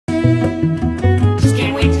Just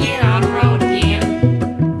can't wait to get on the road again.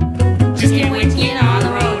 Just can't wait to get on the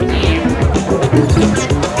road again.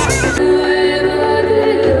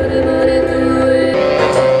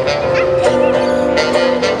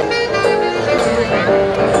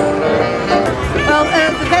 Well,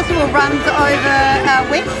 the festival runs over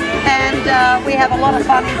weeks, and we have a lot of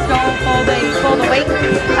fun in store for the week.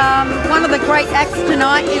 One of the great acts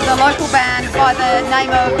tonight is a local band by the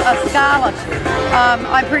name of Scarlet.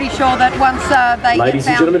 I'm pretty sure that once they Ladies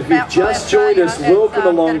and gentlemen, if you've just joined us, welcome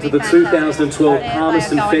along to the 2012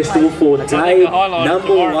 Palmerston Festival for day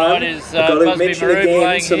number one. I've got to mention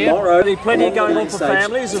again, tomorrow, plenty going on for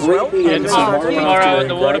families as well. Tomorrow at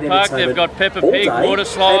the water park, they've got Peppa Pig, water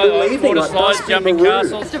slides, jumping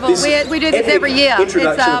castles. We do this every year. It's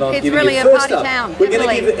really a party town. We're going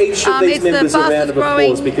to give each of these members a round of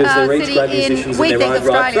applause because they're each great musicians in their own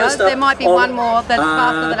right. Australia. There might be one more that's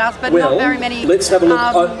faster than us, but not very many. Let's have a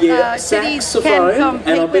look. Saxophone,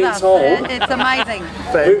 and I've been told it's amazing.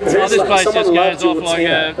 This place just goes off like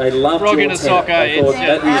a frog in a socker.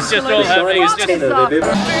 It's just all happening. It's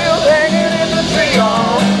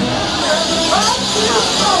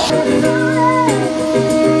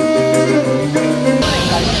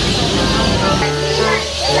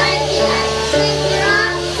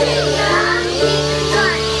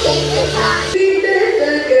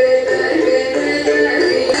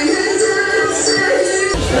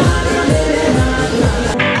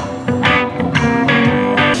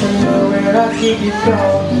keep you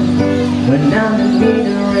going when I'm in need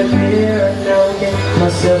of repair. I know get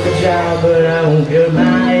myself a job, but I won't cut my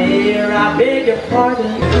hair. I beg your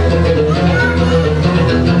pardon.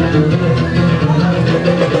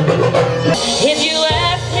 If you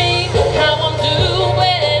ask me how I'm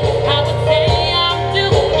doing, I would say I'm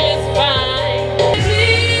doing just fine.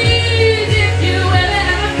 Please, if you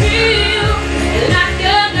ever feel like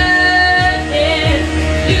you're nothing,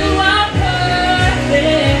 you are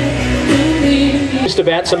perfect. Just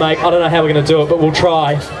about to make, I don't know how we're going to do it, but we'll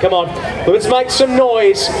try. Come on, let's make some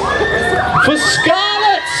noise for Scarlet!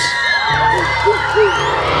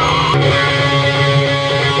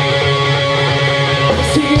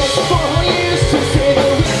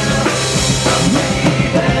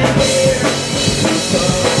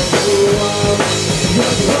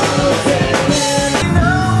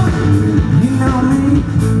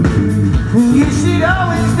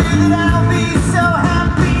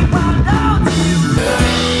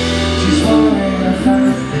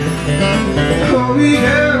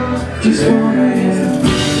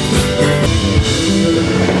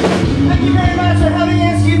 Thank you very much for having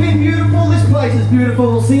us. You've been beautiful. This place is beautiful.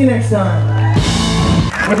 We'll see you next time.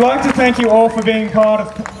 We'd like to thank you all for being part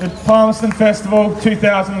of the Palmerston Festival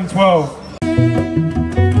 2012.